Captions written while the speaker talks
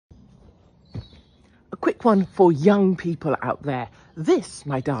A quick one for young people out there. This,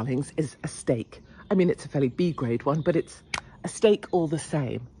 my darlings, is a steak. I mean, it's a fairly B-grade one, but it's a steak all the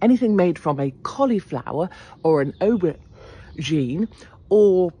same. Anything made from a cauliflower or an aubergine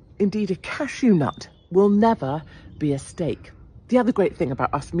or indeed a cashew nut will never be a steak. The other great thing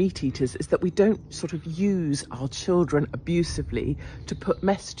about us meat eaters is that we don't sort of use our children abusively to put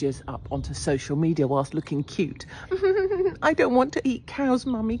messages up onto social media whilst looking cute. I don't want to eat cows,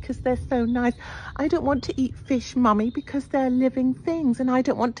 mummy, because they're so nice. I don't want to eat fish, mummy, because they're living things, and I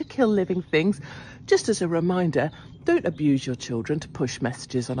don't want to kill living things. Just as a reminder, don't abuse your children to push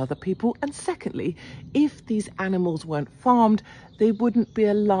messages on other people. And secondly, if these animals weren't farmed, they wouldn't be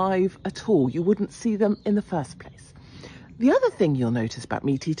alive at all. You wouldn't see them in the first place. The other thing you'll notice about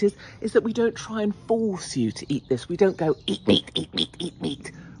meat eaters is that we don't try and force you to eat this. We don't go, eat meat, eat meat, eat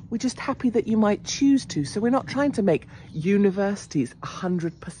meat. We're just happy that you might choose to. So we're not trying to make universities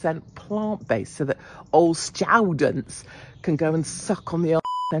 100% plant-based so that old students can go and suck on the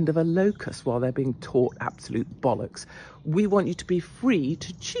end of a locust while they're being taught absolute bollocks. We want you to be free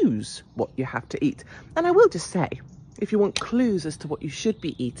to choose what you have to eat. And I will just say, if you want clues as to what you should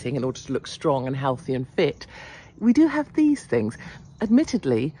be eating in order to look strong and healthy and fit, we do have these things.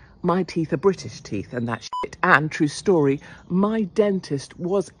 Admittedly, my teeth are British teeth and that shit. And true story, my dentist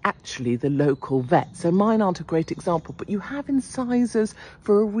was actually the local vet. So mine aren't a great example, but you have incisors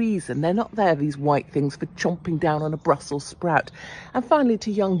for a reason. They're not there, these white things, for chomping down on a Brussels sprout. And finally,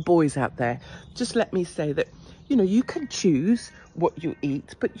 to young boys out there, just let me say that, you know, you can choose what you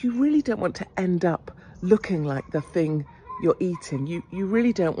eat, but you really don't want to end up looking like the thing you're eating. You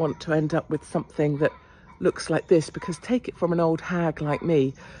really don't want to end up with something that looks like this, because take it from an old hag like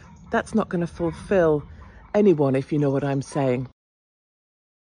me, that's not going to fulfill anyone, if you know what I'm saying.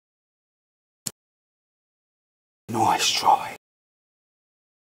 Nice try.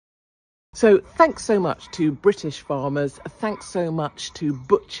 So thanks so much to British farmers, thanks so much to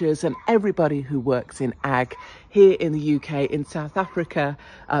butchers and everybody who works in ag here in the UK, in South Africa,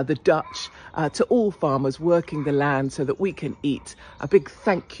 the Dutch, to all farmers working the land so that we can eat. A big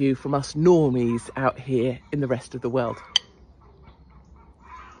thank you from us normies out here in the rest of the world.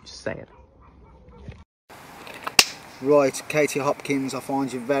 Just say it. Right, Katie Hopkins, I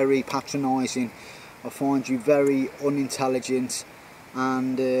find you very patronising. I find you very unintelligent.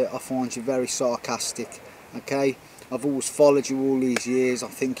 And I find you very sarcastic. Okay, I've always followed you all these years. I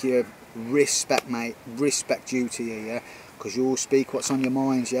think you're respect, mate, respect due to you, yeah, because you all speak what's on your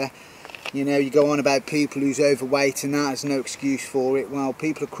minds, yeah. You know, you go on about people who's overweight and that, there's no excuse for it. Well,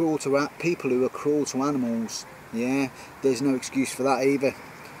 people who are cruel to animals, yeah, there's no excuse for that either.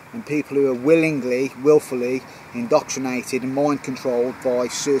 And people who are willfully indoctrinated and mind controlled by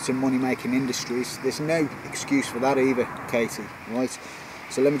certain money-making industries, there's no excuse for that either, Katie, right?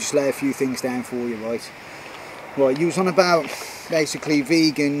 So let me just lay a few things down for you, right? Right, you was on about basically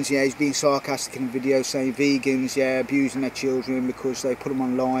vegans, yeah, he's being sarcastic in the video saying vegans, yeah, abusing their children because they put them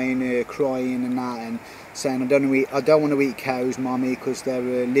online, crying and that, and saying I don't want to eat cows, mummy, because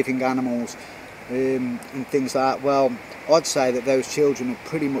they're living animals. And things like that. Well, I'd say that those children are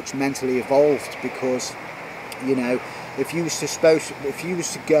pretty much mentally evolved, because, you know, if you was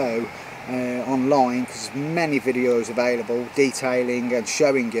to go online, because there's many videos available detailing and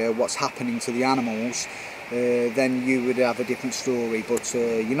showing you what's happening to the animals, then you would have a different story. But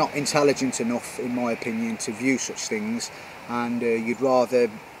you're not intelligent enough, in my opinion, to view such things, and you'd rather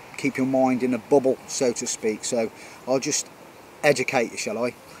keep your mind in a bubble, so to speak. So I'll just educate you, shall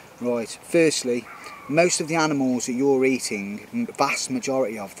I? Right, firstly, most of the animals that you're eating, vast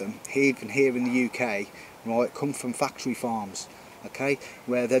majority of them, even here in the UK, right, come from factory farms, okay,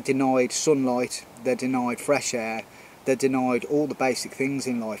 where they're denied sunlight, they're denied fresh air, they're denied all the basic things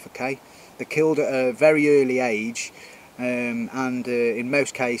in life, okay. They're killed at a very early age, and in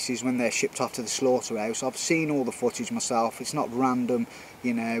most cases when they're shipped off to the slaughterhouse. I've seen all the footage myself, it's not random,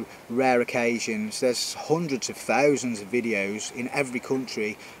 you know, rare occasions. There's hundreds of thousands of videos in every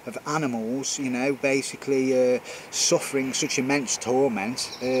country of animals, you know, basically suffering such immense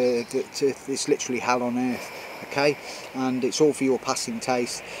torment that it's literally hell on earth, okay, and it's all for your passing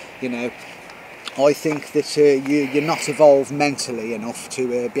taste, you know. I think that you're not evolved mentally enough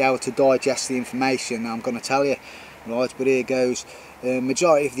to be able to digest the information I'm going to tell you. Right, but here goes.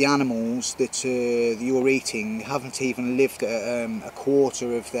 Majority of the animals that you're eating haven't even lived a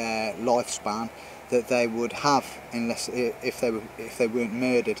quarter of their lifespan. that they would have unless if they weren't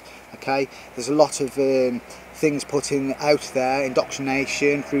murdered. Okay, there's a lot of things put in out there,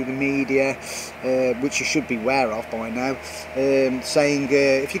 indoctrination through the media, which you should be aware of by now, saying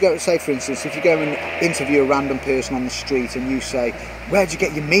if you go, say for instance, if you go and interview a random person on the street and you say, where'd you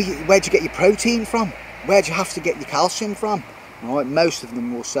get your meat, where'd you get your protein from, where'd you have to get your calcium from, right, most of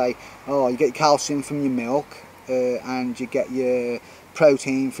them will say, oh, you get your calcium from your milk, and you get your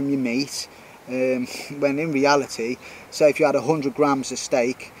protein from your meat, when in reality, say if you had 100 grams of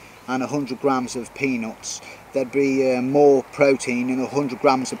steak and 100 grams of peanuts, there'd be more protein in 100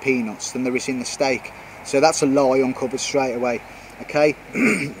 grams of peanuts than there is in the steak. So that's a lie uncovered straight away. Okay,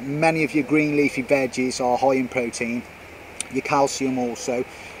 many of your green leafy veggies are high in protein, your calcium also,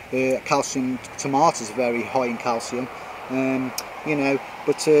 calcium tomatoes are very high in calcium, you know,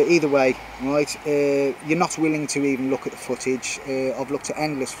 but either way, right, you're not willing to even look at the footage. I've looked at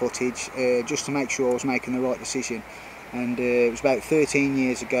endless footage just to make sure I was making the right decision, and it was about 13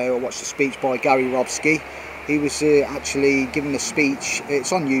 years ago. I watched a speech by Gary Robsky. He was actually giving a speech,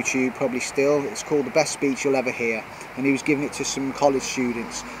 it's on YouTube probably still, it's called The Best Speech You'll Ever Hear, and he was giving it to some college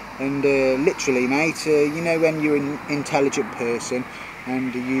students, and literally, mate, you know when you're an intelligent person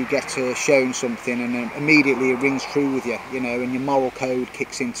and you get shown something and immediately it rings true with you, you know, and your moral code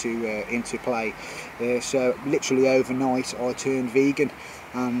kicks into play. So literally overnight I turned vegan,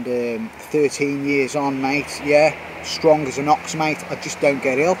 and 13 years on, mate, yeah, strong as an ox, mate. I just don't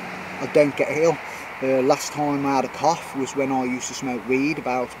get ill. I don't get ill. Last time I had a cough was when I used to smoke weed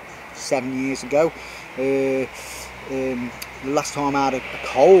about 7 years ago. The last time I had a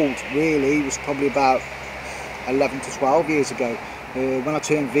cold really was probably about 11 to 12 years ago. When I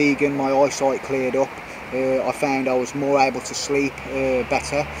turned vegan, my eyesight cleared up. I found I was more able to sleep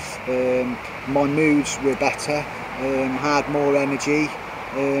better. My moods were better. Had more energy.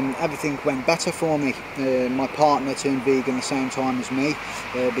 Everything went better for me. My partner turned vegan the same time as me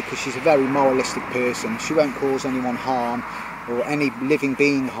because she's a very moralistic person. She won't cause anyone harm or any living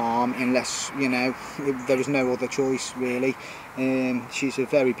being harm unless, you know, there is no other choice really. She's a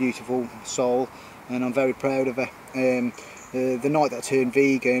very beautiful soul and I'm very proud of her. The night that I turned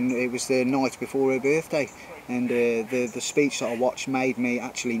vegan, it was the night before her birthday, and the speech that I watched made me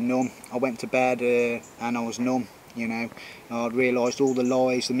actually numb. I went to bed and I was numb, you know. I'd realised all the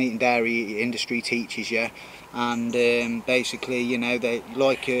lies the meat and dairy industry teaches you, and basically, you know, they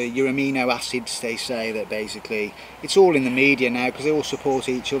like your amino acids, they say that basically it's all in the media now because they all support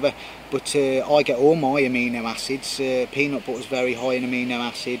each other, but I get all my amino acids. Peanut butter is very high in amino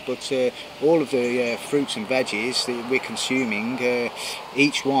acid, but all of the fruits and veggies that we're consuming,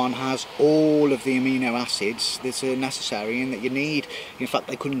 each one has all of the amino acids that are necessary and that you need. In fact,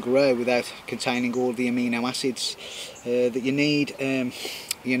 they couldn't grow without containing all the amino acids that you need.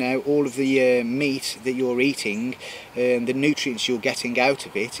 You know, all of the meat that you're eating, the nutrients you're getting out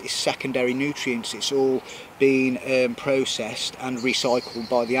of it is secondary nutrients. It's all been processed and recycled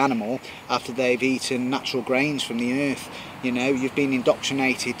by the animal after they've eaten natural grains from the earth. You know, you've been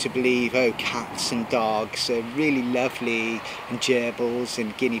indoctrinated to believe, oh, cats and dogs are really lovely, and gerbils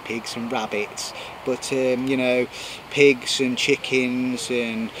and guinea pigs and rabbits, but you know, pigs and chickens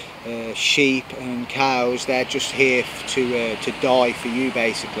and sheep and cows, they're just here to die for you,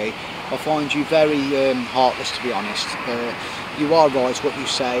 basically. I find you very heartless, to be honest. You are right what you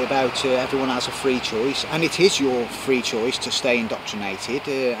say about everyone has a free choice, and it is your free choice to stay indoctrinated,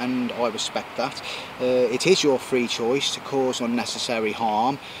 and I respect that. It is your free choice to cause unnecessary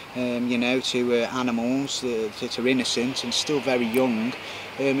harm, you know, to animals that are innocent and still very young.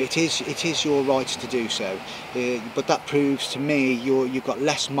 It is your right to do so, but that proves to me you've got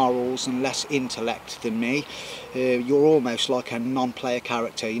less morals and less intellect than me. You're almost like a non-player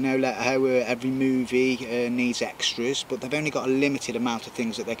character, you know, like how every movie needs extras, but they've only got a limited amount of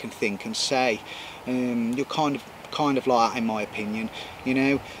things that they can think and say. You're kind of like that, in my opinion, you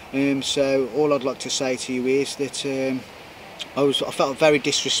know. So all I'd like to say to you is that I felt very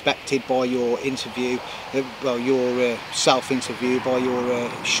disrespected by your interview, well, your self-interview, by your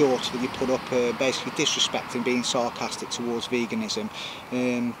short that you put up, basically disrespecting, being sarcastic towards veganism,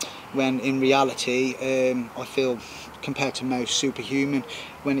 when in reality I feel, compared to most, superhuman.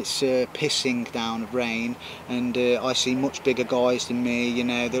 When it's pissing down rain and I see much bigger guys than me, you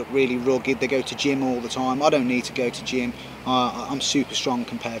know, they're really rugged, they go to gym all the time. I don't need to go to gym. I'm super strong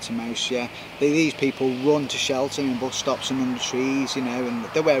compared to most, yeah. These people run to shelter in bus stops and under trees, you know, and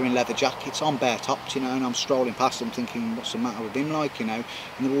they're wearing leather jackets. I'm bare topped, you know, and I'm strolling past them thinking, what's the matter with him, like, you know,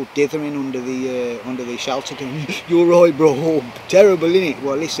 and they're all dithering under the shelter going, you're right, bro, terrible, innit?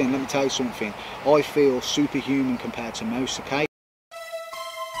 Well, listen, let me tell you something. I feel superhuman compared to most, okay?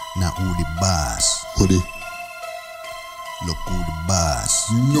 Now who the boss? Hoodie. Look who the boss.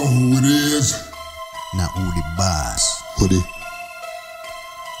 You know who it is. Now who the boss? Hoodie.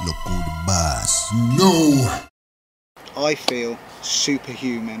 Look who the boss. You know. I feel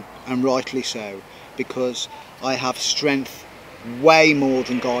superhuman, and rightly so, because I have strength way more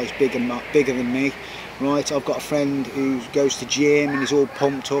than guys bigger than me. Right, I've got a friend who goes to gym and he's all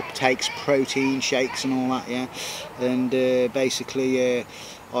pumped up, takes protein shakes and all that, yeah. And basically,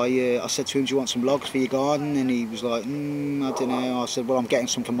 I said to him, "Do you want some logs for your garden?" And he was like, "I don't know." I said, "Well, I'm getting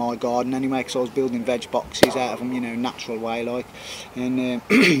some for my garden anyway," because I was building veg boxes out of them, you know, natural way like. And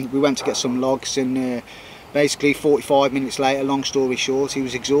we went to get some logs, and basically 45 minutes later, long story short, he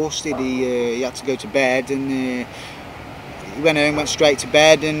was exhausted. He had to go to bed, and he went home, went straight to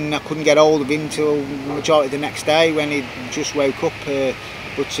bed, and I couldn't get hold of him until the majority of the next day when he just woke up.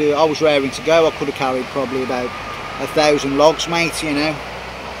 But I was raring to go. I could have carried probably about 1,000 logs, mate, you know.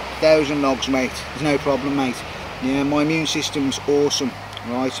 1,000 logs, mate. There's no problem, mate. Yeah, my immune system's awesome,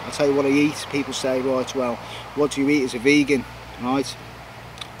 right? I'll tell you what I eat. People say, right, well, what do you eat as a vegan, right?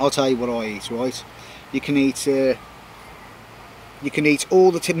 I'll tell you what I eat, right? You can eat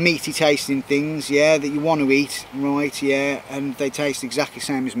all the meaty tasting things, yeah, that you want to eat, right, yeah, and they taste exactly the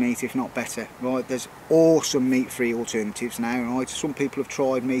same as meat, if not better, right? There's awesome meat-free alternatives now, right? Some people have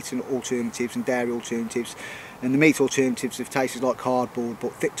tried meat and alternatives and dairy alternatives, and the meat alternatives have tasted like cardboard,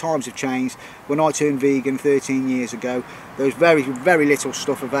 but times have changed. When I turned vegan 13 years ago, there was very, very little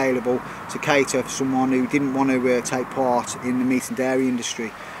stuff available to cater for someone who didn't want to take part in the meat and dairy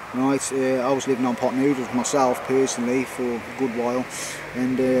industry. Right, I was living on pot noodles myself personally for a good while,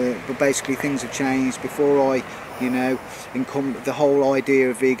 and but basically things have changed. Before I, you know, the whole idea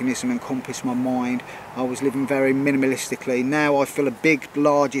of veganism encompassed my mind, I was living very minimalistically. Now I fill a big,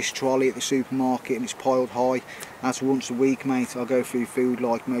 largest trolley at the supermarket and it's piled high. That's once a week, mate. I go through food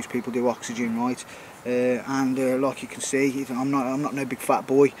like most people do, oxygen, right? And like you can see, I'm not no big fat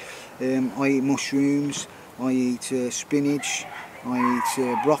boy. I eat mushrooms, I eat spinach, I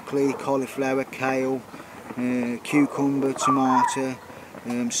eat broccoli, cauliflower, kale, cucumber, tomato,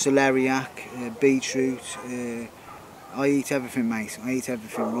 celeriac, beetroot. I eat everything, mate. I eat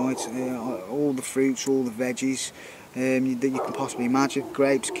everything, right? All the fruits, all the veggies that you can possibly imagine.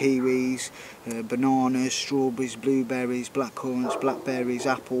 Grapes, kiwis, bananas, strawberries, blueberries, blackcurrants, blackberries,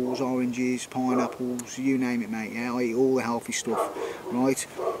 apples, oranges, pineapples, you name it, mate. Yeah, I eat all the healthy stuff, right?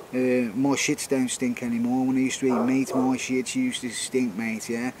 My shits don't stink anymore. When I used to eat meat, my shits used to stink, mate,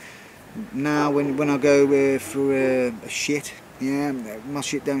 yeah? Now when I go for a shit, yeah, my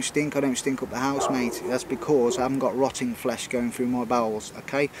shit don't stink. I don't stink up the house, mate. That's because I haven't got rotting flesh going through my bowels,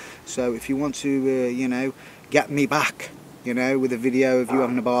 okay? So if you want to, you know, get me back, you know, with a video of you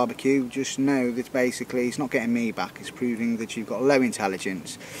having a barbecue, just know that basically it's not getting me back. It's proving that you've got low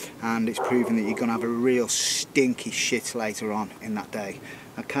intelligence, and it's proving that you're going to have a real stinky shit later on in that day,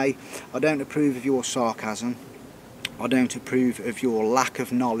 okay? I don't approve of your sarcasm. I don't approve of your lack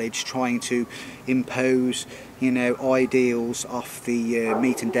of knowledge, trying to impose, you know, ideals off the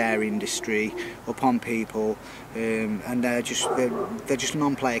meat and dairy industry upon people, and they're just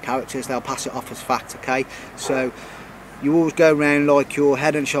non-player characters. They'll pass it off as fact, okay? So you always go around like you're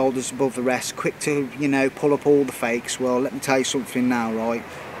head and shoulders above the rest, quick to, you know, pull up all the fakes. Well, let me tell you something now, right?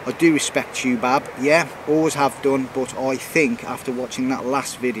 I do respect you, Bab, yeah, always have done, but I think after watching that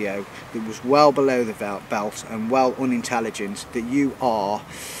last video that was well below the belt and well unintelligent, that you are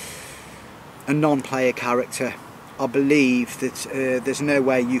a non-player character. I believe that there's no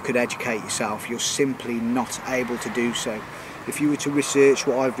way you could educate yourself. You're simply not able to do so. If you were to research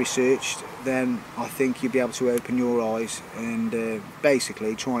what I've researched, then I think you'd be able to open your eyes and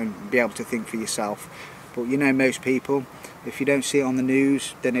basically try and be able to think for yourself. But you know, most people, if you don't see it on the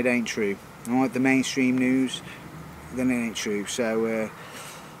news, then it ain't true. Alright, the mainstream news, then it ain't true. So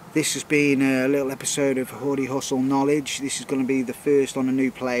this has been a little episode of Hoodie Hustle Knowledge. This is going to be the first on a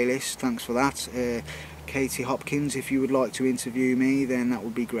new playlist. Thanks for that. Katie Hopkins, if you would like to interview me, then that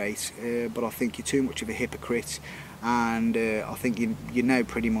would be great. But I think you're too much of a hypocrite, and I think you know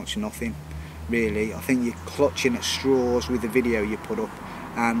pretty much nothing, really. I think you're clutching at straws with the video you put up,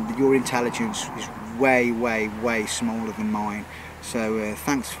 and your intelligence is way, way, way smaller than mine. So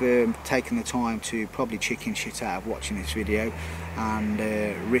thanks for taking the time to probably chicken shit out of watching this video, and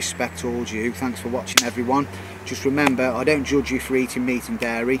respect all due. Thanks for watching, everyone. Just remember, I don't judge you for eating meat and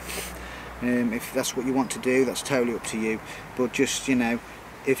dairy. If that's what you want to do, that's totally up to you. But just, you know,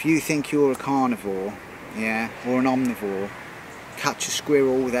 if you think you're a carnivore, yeah, or an omnivore, catch a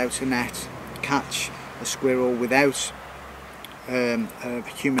squirrel without a net, catch a squirrel without a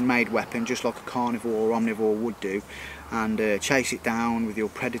human-made weapon, just like a carnivore or omnivore would do, and chase it down with your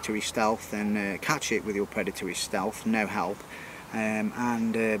predatory stealth, and catch it with your predatory stealth, no help,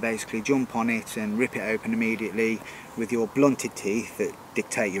 and basically jump on it and rip it open immediately with your blunted teeth that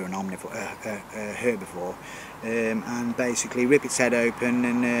dictate you're an omnivore, herbivore, and basically rip its head open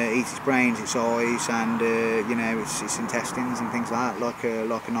and eat its brains, its eyes, and you know, its intestines and things like that, like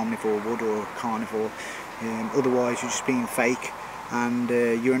an omnivore would, or a carnivore. Otherwise, you're just being fake, and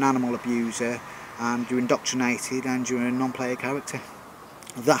you're an animal abuser, and you're indoctrinated, and you're a non-player character.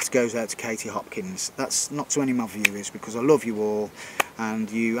 That goes out to Katie Hopkins. That's not to any of my viewers, because I love you all, and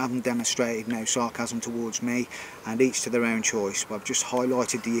you haven't demonstrated no sarcasm towards me, and each to their own choice. But I've just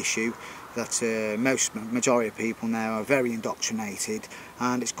highlighted the issue that majority of people now are very indoctrinated,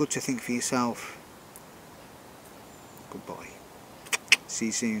 and it's good to think for yourself. Goodbye. See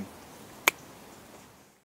you soon.